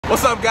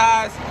What's up,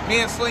 guys?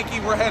 Me and Slinky,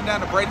 we're heading down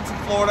to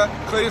Bradenton, Florida.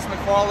 Cleetus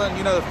McFarland,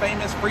 you know, the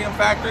famous Freedom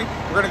Factory.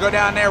 We're gonna go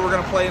down there, we're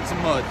gonna play in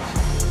some mud.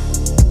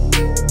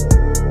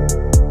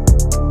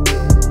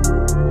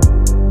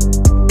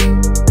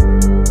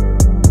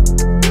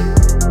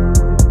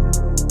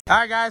 All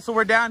right, guys, so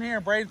we're down here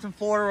in Bradenton,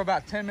 Florida. We're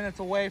about 10 minutes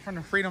away from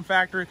the Freedom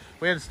Factory.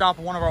 We had to stop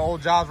at one of our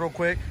old jobs real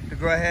quick to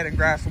go ahead and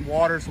grab some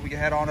water so we can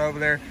head on over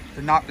there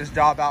to knock this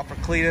job out for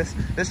Cleetus.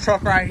 This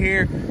truck right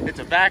here, it's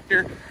a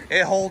Vector.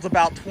 It holds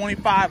about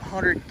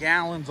 2,500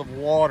 gallons of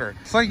water.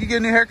 Slinky, you get a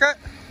new haircut?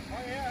 Oh,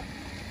 yeah.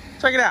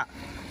 Check it out.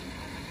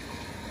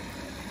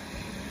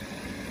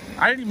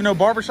 I didn't even know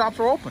barbershops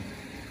were open.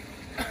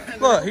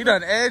 Look, he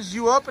done edged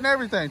you up and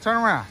everything. Turn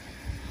around.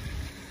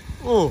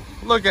 Ooh,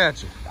 look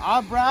at you.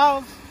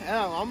 Eyebrows.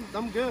 Yeah,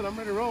 I'm good. I'm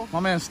ready to roll. My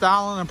man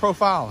styling and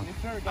profiling. Yes,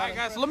 sir. All right,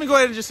 guys, so let me go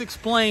ahead and just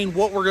explain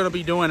what we're going to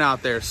be doing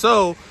out there.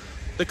 So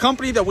the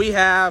company that we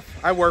have,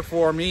 I work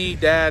for, me,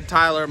 Dad,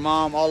 Tyler,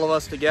 Mom, all of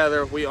us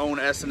together, we own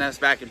S&S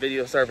Vac and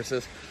Video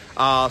Services.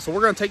 So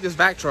we're going to take this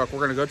vac truck. We're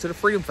going to go to the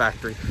Freedom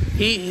Factory.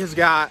 He has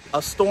got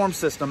a storm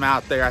system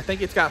out there. I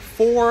think it's got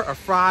 4 or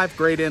 5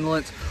 great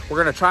inlets.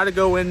 We're going to try to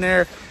go in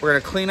there. We're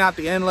going to clean out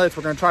the inlets.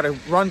 We're going to try to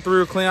run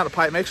through, clean out the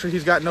pipe, make sure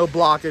he's got no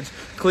blockage.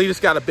 Cleetus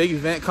got a big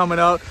event coming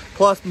up,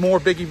 plus more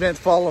big events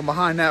following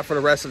behind that for the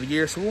rest of the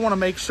year. So we want to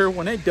make sure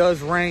when it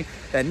does rain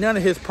that none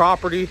of his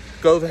property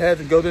goes ahead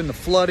and goes into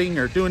flooding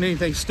or doing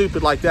anything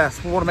stupid like that.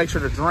 So we want to make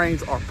sure the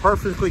drains are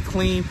perfectly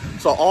clean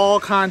so all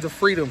kinds of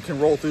freedom can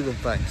roll through them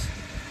things.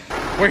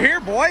 We're here,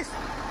 boys.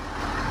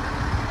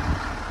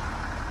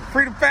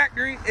 Freedom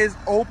Factory is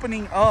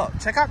opening up.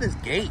 Check out this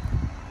gate.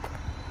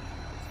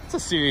 It's a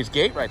serious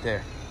gate right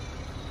there.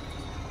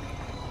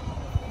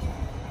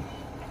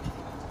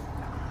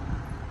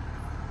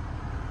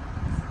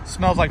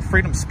 Smells like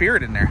freedom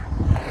spirit in there.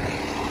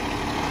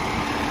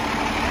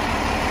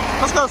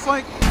 Let's go,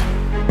 Slink.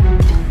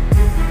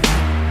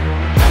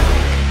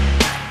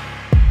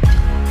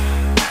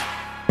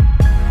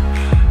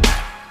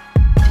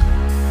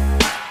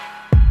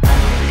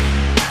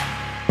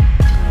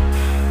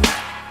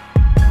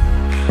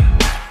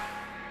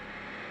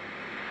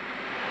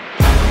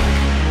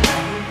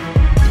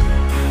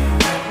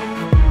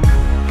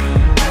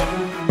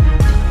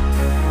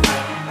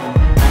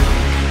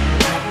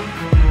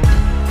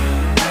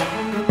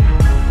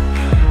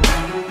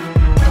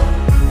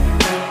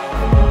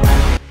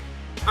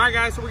 Alright,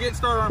 guys, so we're getting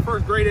started on our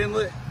first great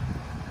inlet.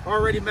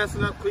 Already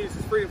messing up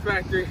Cleetus' Freedom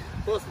Factory,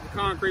 plus with the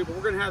concrete, but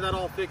we're going to have that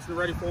all fixed and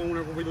ready for him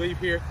whenever we leave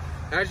here.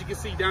 As you can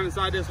see down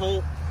inside this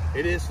hole,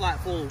 it is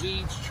flat full of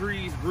weeds,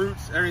 trees,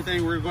 roots,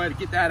 everything. We're going to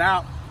get that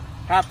out.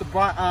 Have to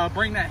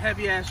bring that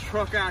heavy ass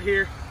truck out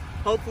here.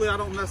 Hopefully I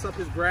don't mess up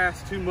his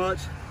grass too much.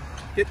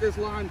 Get this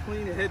line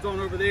clean, it heads on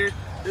over there.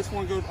 This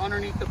one goes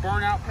underneath the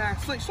burnout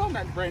pack. Slink, show them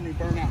that brand new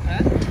burnout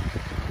pack.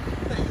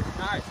 That thing is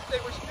nice. You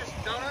think we should do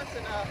some donuts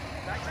and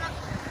backtrack?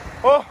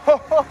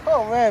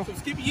 Oh, man. Some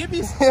skippy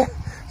yippies?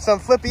 Some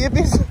flippy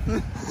yippies?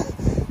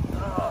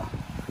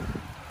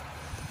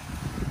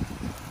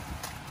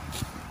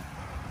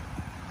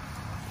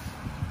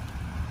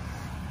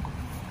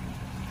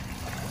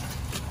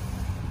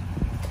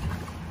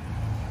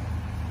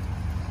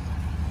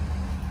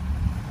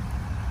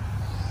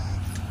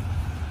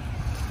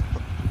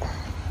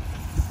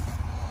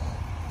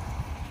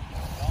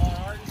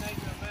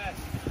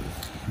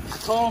 I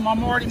told him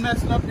I'm already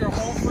messing up your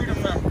whole Freedom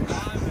Factory.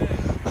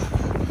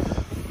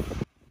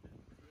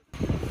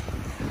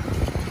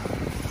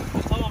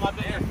 I told him I've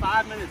been here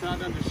 5 minutes and I've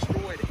done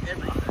destroyed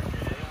everything.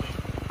 Yeah,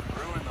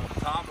 they ruined the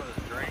top of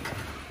the drain.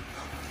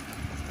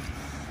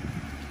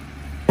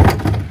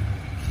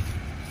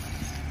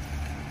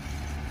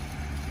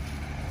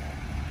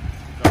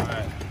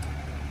 Alright.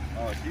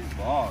 Oh, she's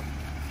bogged.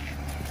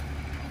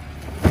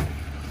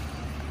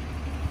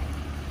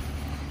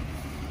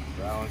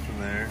 That one's from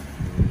there.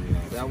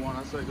 That one,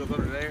 I said, goes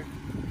under there,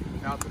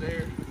 out to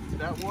there, to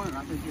that one, and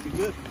I think you'll be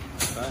good.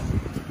 Right.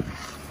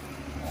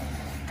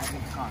 I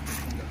think it's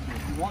concrete.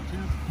 If you want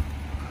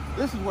to,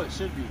 this is what it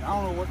should be. I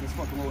don't know what this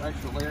fucking little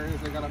extra layer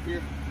is they got up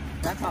here.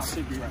 That's how it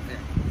should be right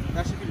there.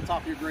 That should be the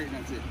top of your grate, and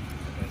that's it.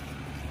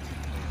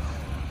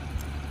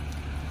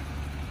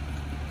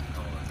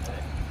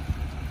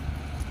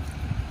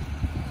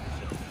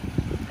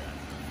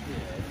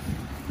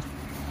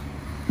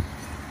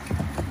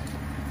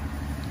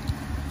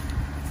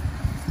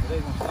 They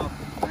gonna stop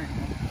the thing.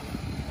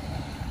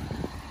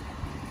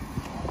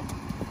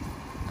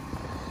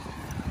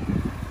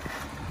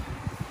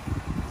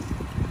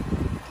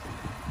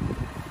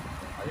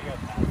 I think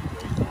I've passed the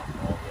weight off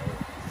all the way.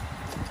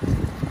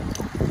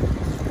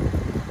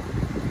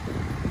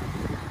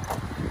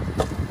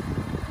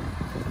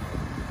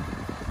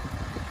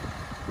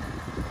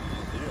 What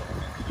do you do?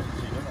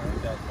 She didn't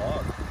like that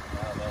log.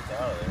 Now that's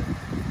out of there.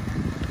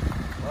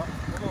 Well,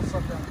 we're gonna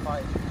suck down the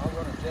pipe. I'll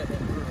run a jet head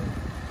through it.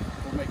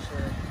 We'll make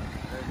sure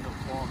there's no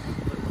clog.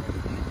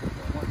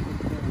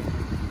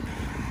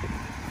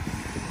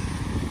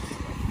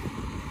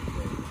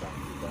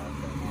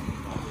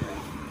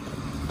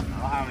 I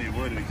don't have any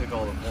wood. We took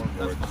all the form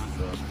boards and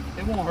stuff.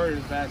 It won't hurt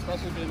as bad,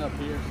 especially being up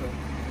here. So,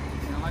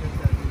 you know, like I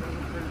said, it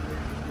doesn't pretty good.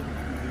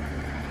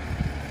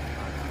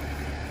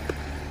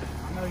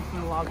 I know you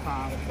spent a lot of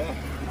time.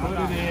 Put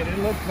it in. It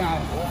looks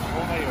nice.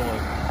 We'll make it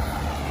work.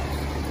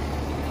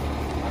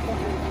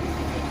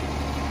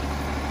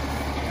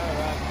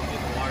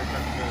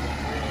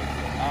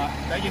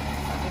 Thank you. I'm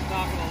just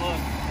not gonna look.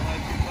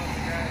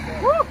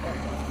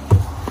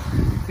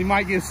 He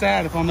might get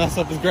sad if I mess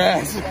up his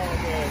grass.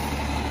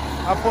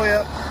 I'll pull you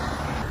up.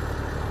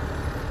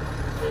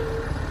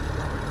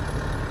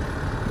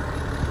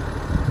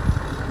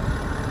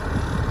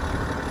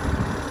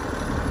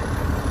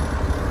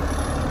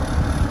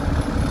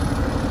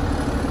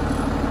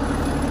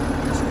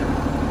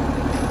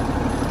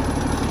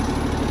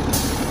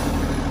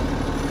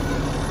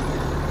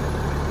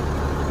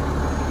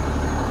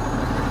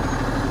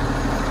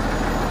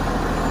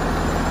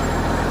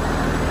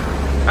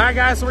 Alright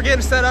guys, so we're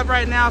getting set up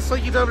right now.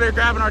 Slinky's over there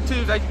grabbing our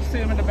tubes. As you can see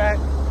him in the back.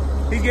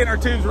 He's getting our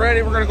tubes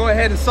ready. We're gonna go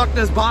ahead and suck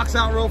this box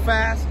out real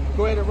fast.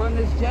 Go ahead and run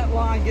this jet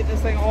line, get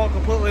this thing all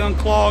completely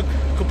unclogged,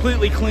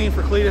 completely clean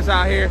for Cleetus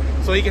out here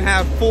so he can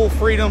have full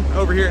freedom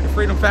over here at the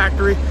Freedom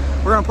Factory.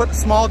 We're gonna put the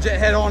small jet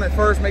head on it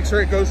first, make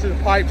sure it goes through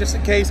the pipe just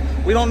in case.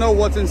 We don't know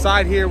what's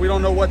inside here. We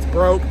don't know what's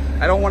broke.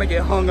 I don't wanna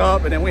get hung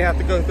up and then we have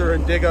to go through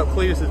and dig up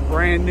Cleetus's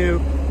brand new,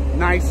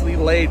 nicely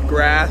laid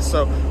grass.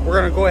 So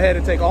we're gonna go ahead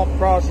and take all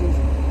precautions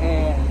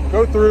and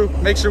go through,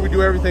 make sure we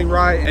do everything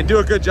right and do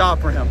a good job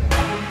for him.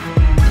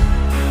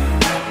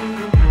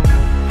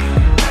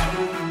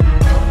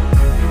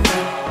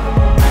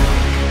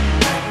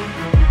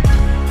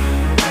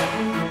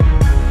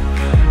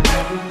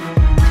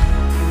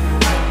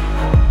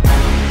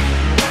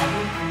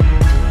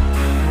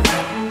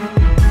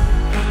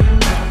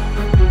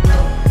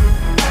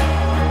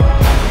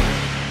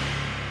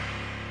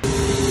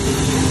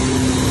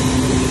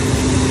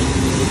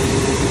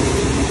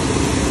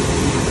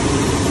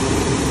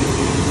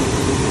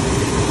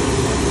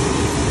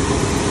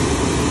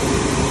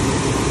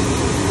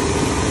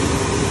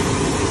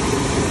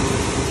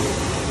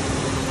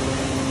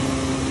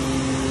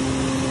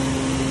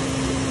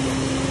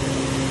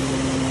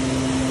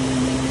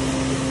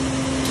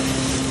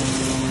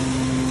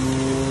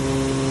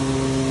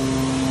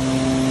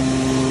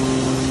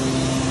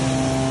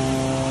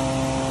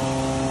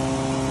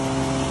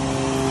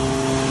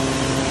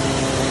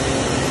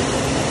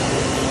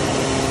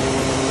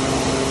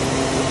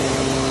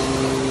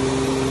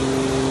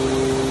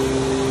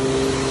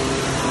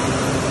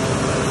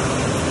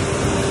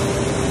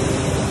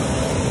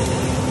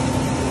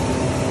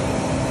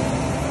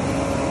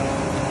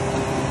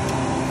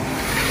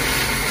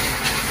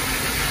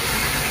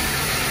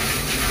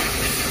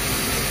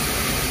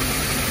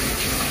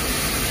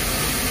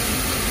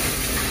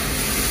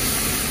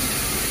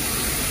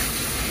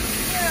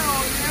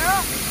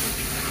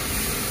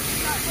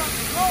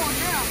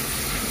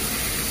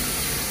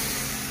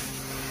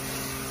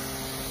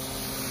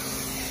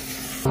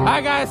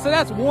 Alright guys, so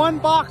that's one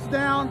box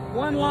down,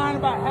 one line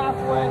about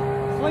halfway.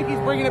 Slinky's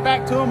bringing it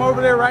back to him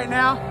over there right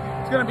now.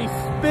 It's gonna be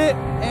spit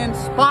and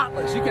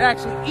spotless. You can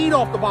actually eat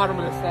off the bottom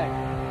of this thing.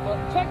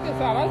 But check this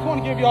out, I just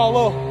wanna give y'all a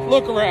little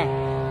look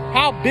around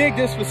how big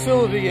this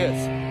facility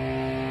is.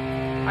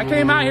 I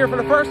came out here for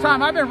the first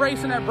time. I've been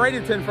racing at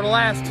Bradenton for the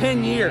last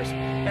 10 years,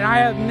 and I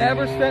have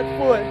never set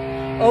foot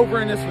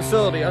over in this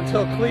facility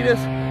until Cleetus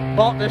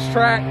bought this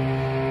track.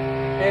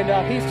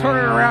 And he's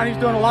turning around, he's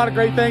doing a lot of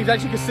great things.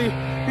 As you can see,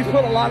 he's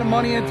put a lot of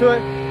money into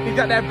it. He's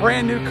got that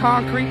brand new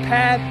concrete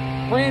pad,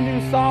 brand new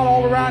sod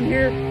all around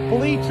here,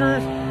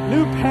 bleachers,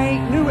 new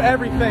paint, new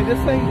everything. This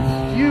thing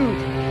is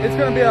huge. It's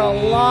gonna be a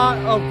lot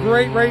of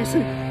great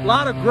racing, a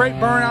lot of great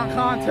burnout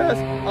contests,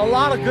 a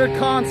lot of good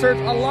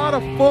concerts, a lot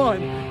of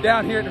fun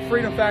down here at the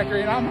Freedom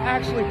Factory. And I'm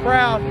actually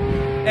proud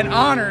and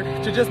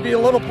honored to just be a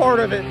little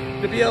part of it,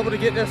 to be able to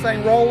get this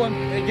thing rolling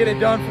and get it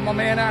done for my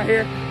man out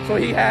here so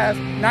he has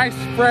nice,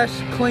 fresh,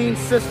 clean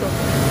system.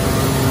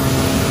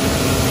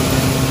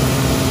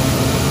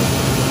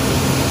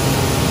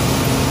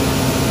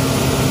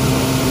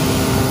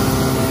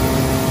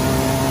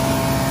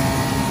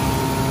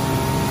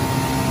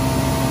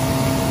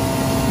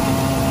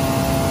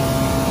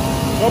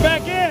 Go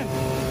back in.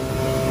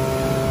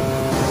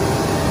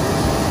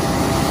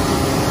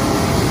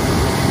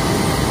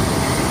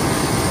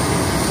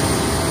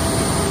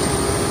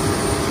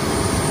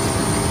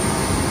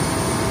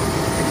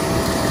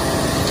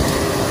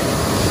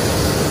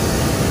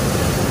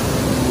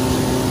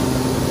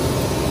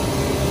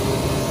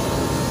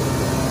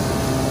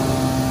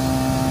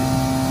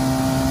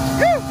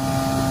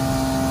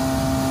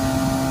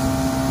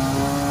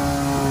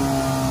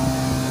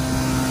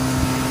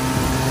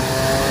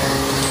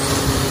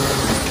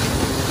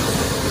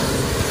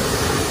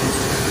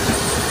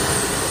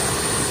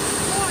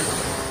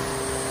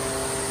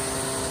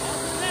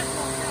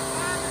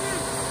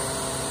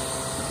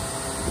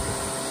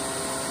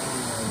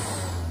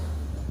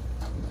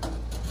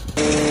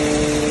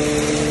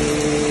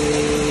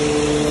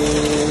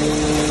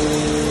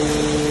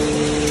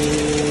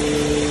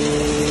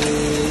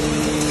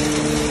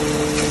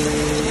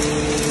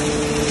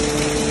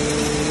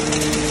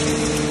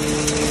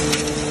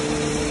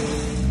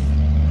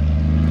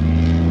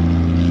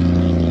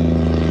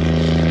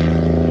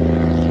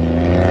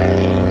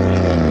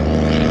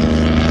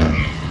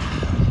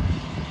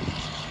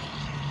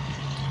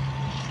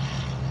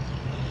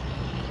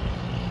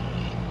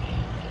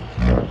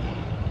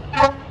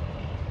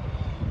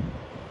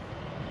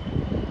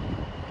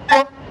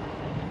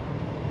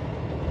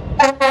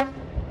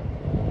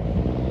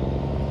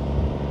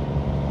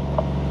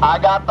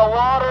 got the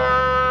water.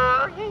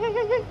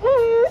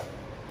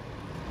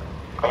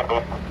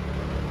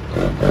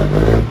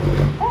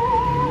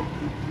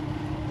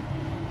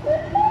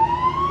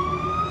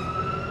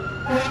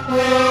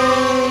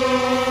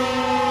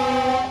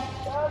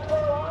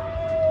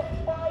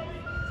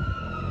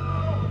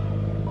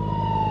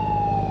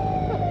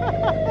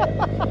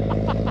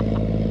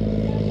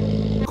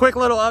 Quick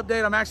little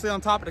update. I'm actually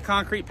on top of the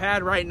concrete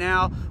pad right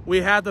now.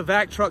 We have the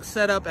vac truck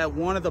set up at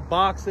one of the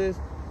boxes.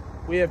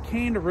 We have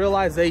came to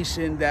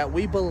realization that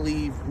we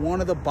believe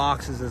one of the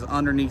boxes is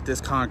underneath this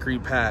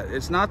concrete pad.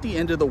 It's not the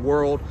end of the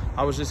world.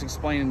 I was just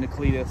explaining to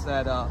Cleetus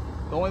that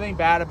the only thing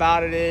bad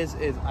about it is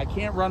I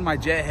can't run my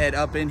jet head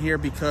up in here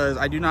because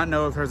I do not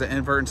know if there's an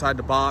invert inside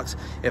the box.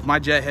 If my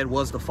jet head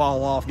was to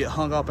fall off, get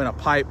hung up in a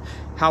pipe,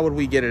 how would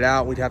we get it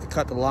out? We'd have to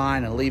cut the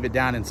line and leave it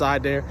down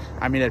inside there.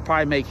 I mean, it'd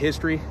probably make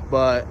history,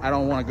 but I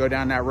don't want to go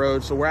down that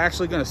road. So we're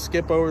actually going to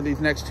skip over these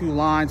next two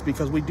lines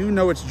because we do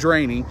know it's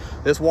draining.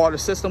 This water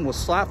system was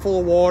slap full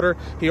of water.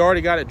 He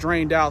already got it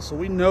drained out, so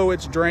we know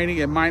it's draining.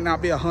 It might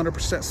not be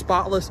 100%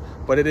 spotless,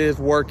 but it is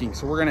working.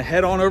 So we're going to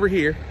head on over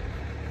here.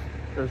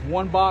 There's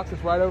one box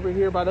that's right over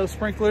here by those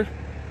sprinklers.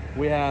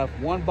 We have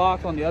one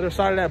box on the other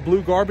side of that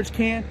blue garbage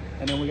can,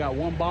 and then we got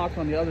one box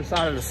on the other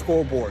side of the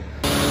scoreboard.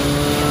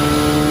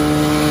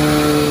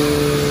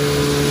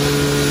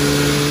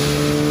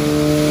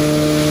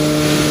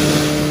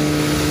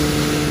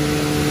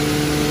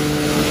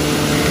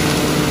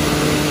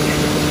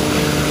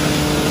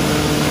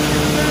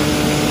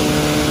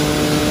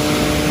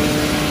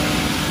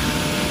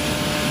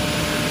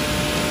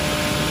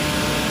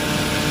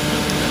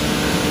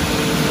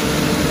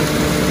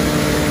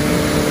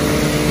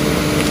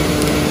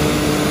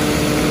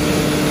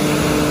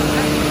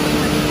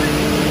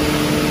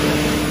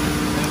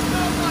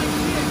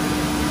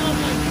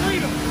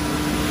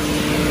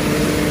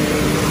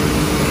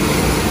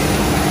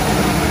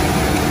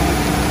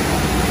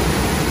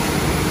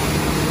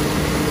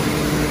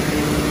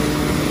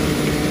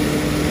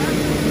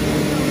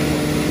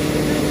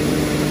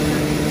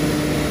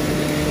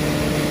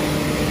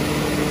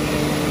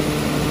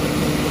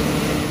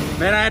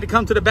 Man, I had to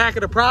come to the back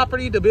of the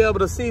property to be able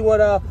to see what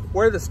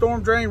where the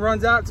storm drain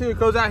runs out to. It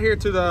goes out here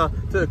to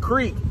the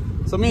creek.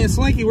 So me and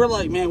Slinky, we're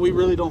like, man, we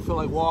really don't feel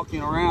like walking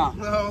around.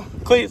 No.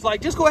 Cleetus like,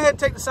 just go ahead and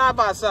take the side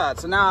by side.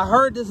 So now I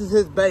heard this is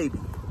his baby.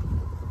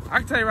 I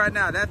can tell you right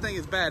now, that thing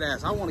is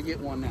badass. I want to get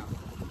one now.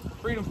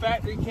 Freedom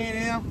Factory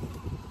Can-Am.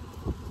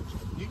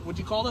 Would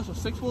you call this a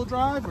 6-wheel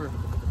drive or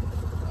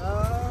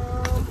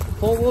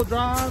 4-wheel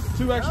drive?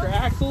 2 extra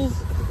axles.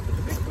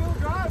 6-wheel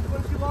drive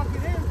once you lock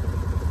it in.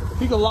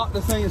 You could lock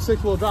this thing in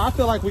 6-wheel drive. I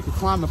feel like we could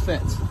climb a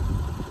fence,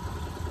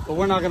 but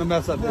we're not gonna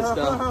mess up this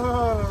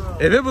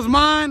stuff. If it was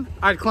mine,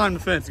 I'd climb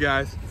the fence,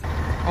 guys.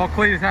 All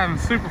Cleetus having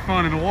super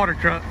fun in the water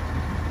truck.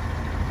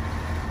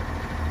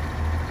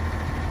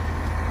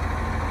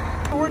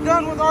 We're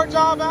done with our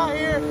job out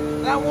here.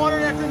 That water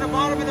that's in the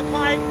bottom of the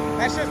pipe,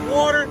 that's just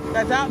water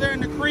that's out there in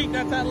the creek.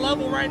 That's at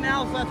level right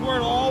now, so that's where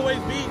it'll always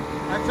be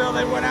until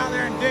they went out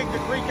there and dig the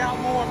creek out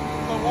more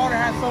so the water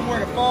has somewhere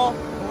to fall.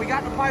 But we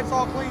got the pipes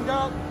all cleaned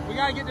up. We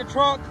gotta get the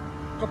truck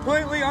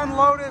completely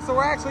unloaded, so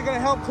we're actually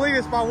gonna help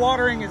Cleetus by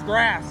watering his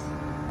grass.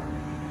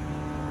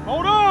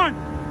 Hold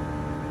on!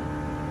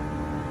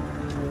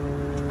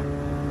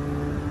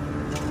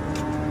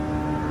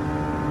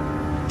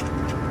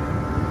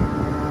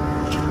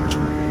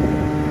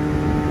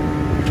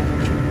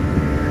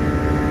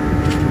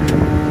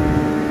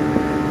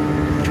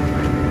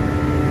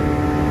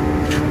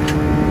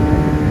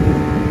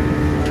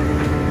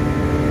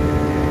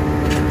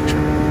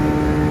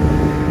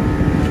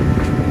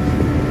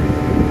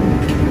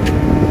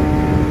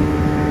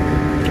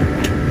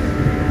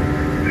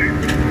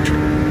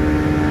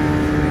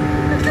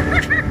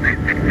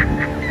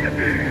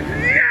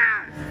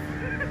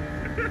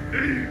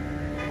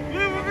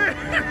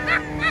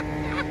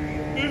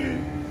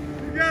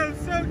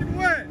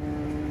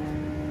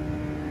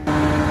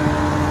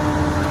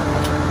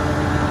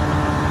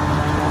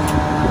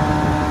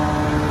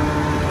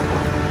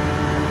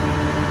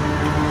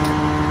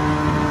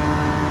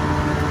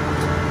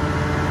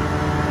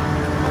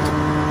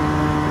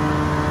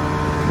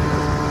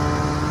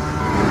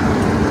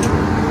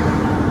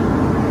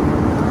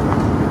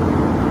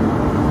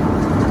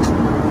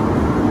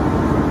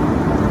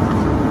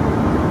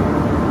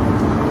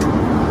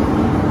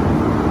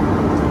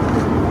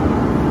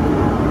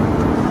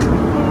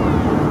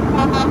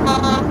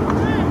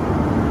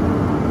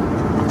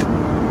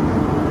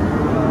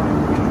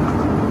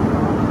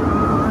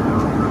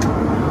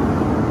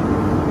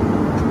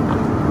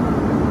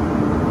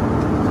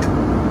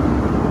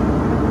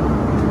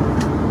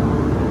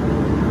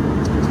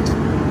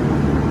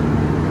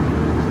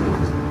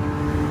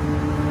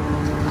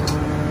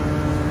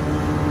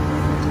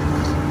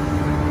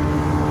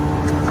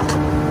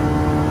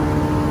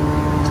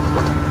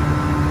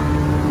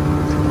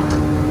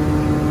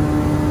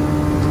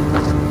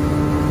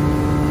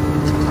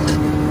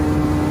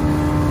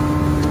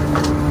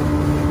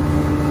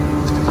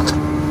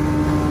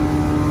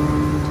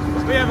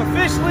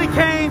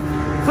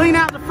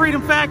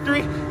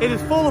 factory. It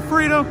is full of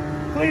freedom.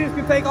 Cleetus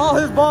can take all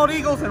his bald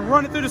eagles and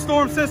run it through the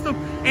storm system.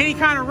 Any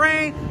kind of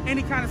rain,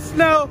 any kind of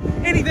snow,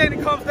 anything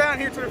that comes down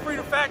here to the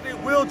Freedom Factory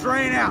will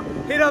drain out.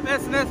 Hit up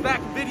SNS Back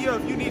in Video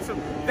if you need some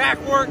back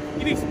work,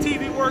 you need some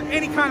TV work,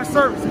 any kind of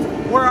services.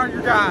 Where are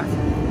your guys?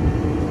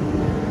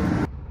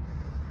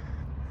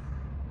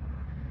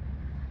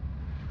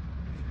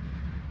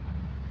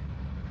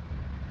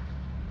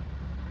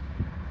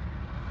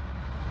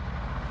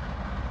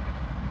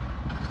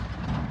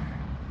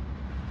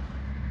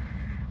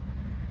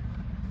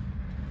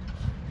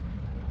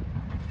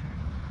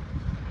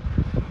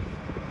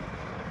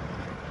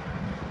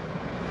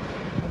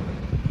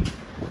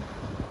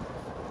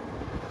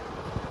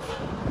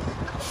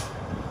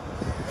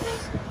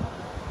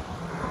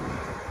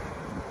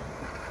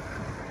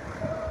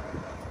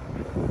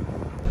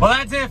 Well,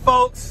 that's it,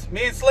 folks.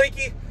 Me and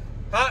Slinky,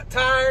 hot,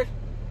 tired.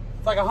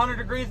 It's like 100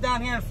 degrees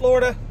down here in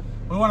Florida.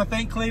 We want to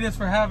thank Cleetus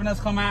for having us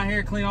come out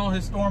here, clean all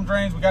his storm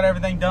drains. We got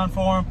everything done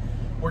for him.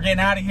 We're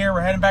getting out of here.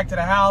 We're heading back to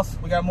the house.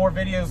 We got more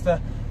videos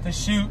to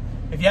shoot.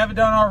 If you haven't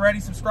done already,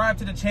 subscribe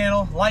to the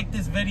channel, like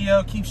this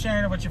video, keep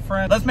sharing it with your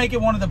friends. Let's make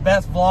it one of the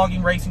best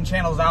vlogging racing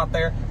channels out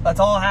there. Let's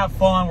all have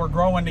fun. We're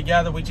growing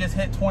together. We just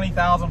hit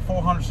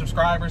 20,400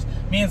 subscribers.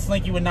 Me and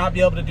Slinky would not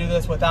be able to do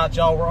this without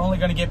y'all. We're only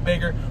going to get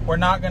bigger. We're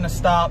not going to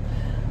stop.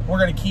 We're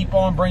going to keep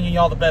on bringing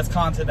y'all the best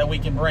content that we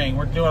can bring.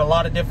 We're doing a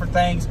lot of different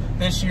things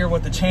this year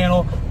with the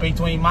channel,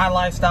 between my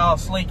lifestyle,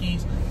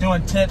 Slinky's,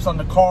 doing tips on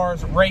the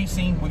cars,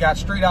 racing. We got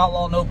Street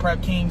Outlaw, No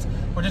Prep Kings.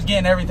 We're just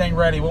getting everything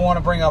ready. We want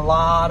to bring a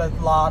lot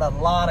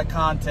of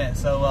content.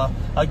 So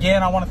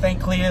again, I want to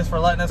thank Cleetus for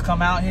letting us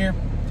come out here.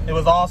 It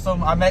was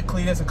awesome. I met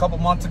Cleetus a couple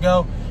months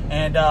ago,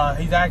 and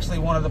he's actually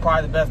one of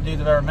probably the best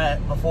dudes I've ever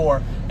met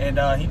before. And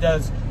he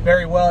does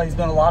very well. He's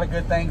doing a lot of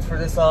good things for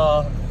this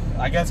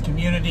I guess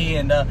community,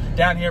 and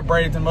down here at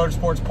Bradenton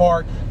Motorsports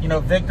Park. You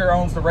know, Victor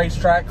owns the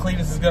racetrack.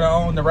 Cleetus is going to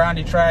own the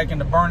roundy track and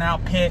the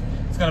burnout pit.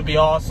 It's going to be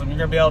awesome. You're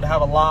going to be able to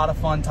have a lot of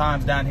fun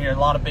times down here, a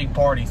lot of big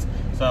parties.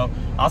 So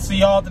I'll see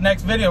y'all at the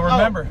next video.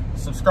 Remember,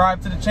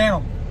 subscribe to the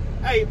channel.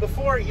 Hey,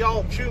 before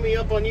y'all chew me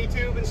up on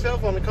YouTube and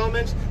stuff on the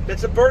comments,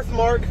 that's a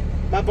birthmark.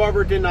 My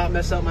barber did not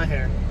mess up my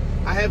hair.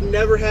 I have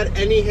never had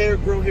any hair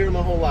grow here in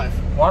my whole life.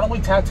 Why don't we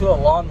tattoo a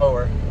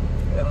lawnmower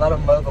and let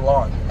him mow the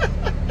lawn?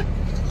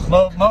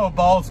 Mow a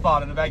bald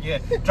spot in the back of your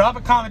head. Drop a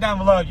comment down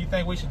below if you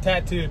think we should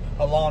tattoo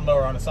a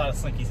lawnmower on the side of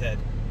Slinky's head.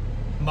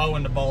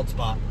 Mowing the bald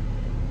spot.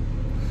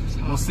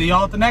 We'll see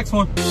y'all at the next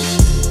one.